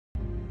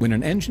When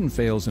an engine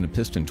fails in a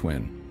piston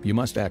twin, you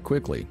must act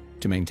quickly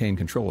to maintain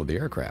control of the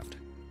aircraft.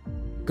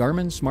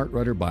 Garmin Smart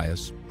Rudder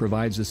Bias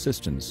provides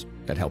assistance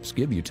that helps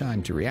give you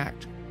time to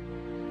react.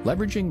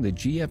 Leveraging the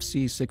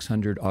GFC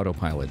 600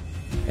 autopilot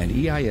and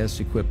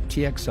EIS-equipped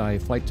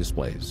TXI flight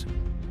displays,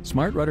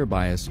 Smart Rudder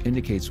Bias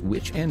indicates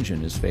which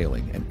engine is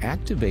failing and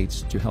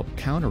activates to help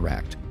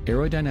counteract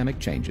aerodynamic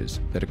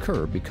changes that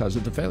occur because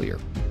of the failure.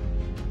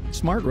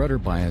 Smart Rudder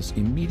Bias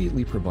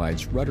immediately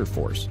provides rudder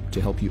force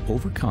to help you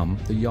overcome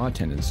the yaw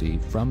tendency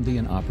from the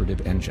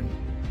inoperative engine.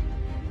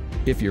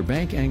 If your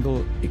bank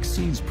angle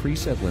exceeds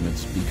preset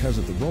limits because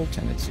of the roll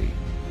tendency,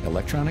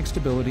 Electronic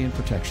Stability and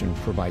Protection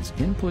provides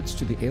inputs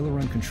to the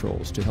aileron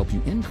controls to help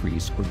you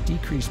increase or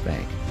decrease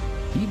bank,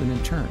 even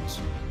in turns.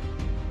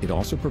 It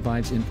also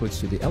provides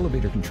inputs to the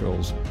elevator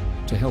controls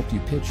to help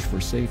you pitch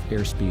for safe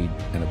airspeed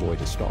and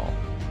avoid a stall.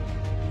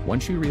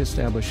 Once you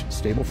reestablish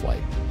stable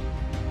flight,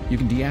 you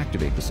can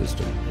deactivate the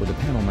system with a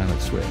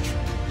panel-mounted switch,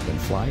 then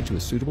fly to a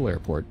suitable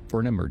airport for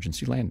an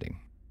emergency landing.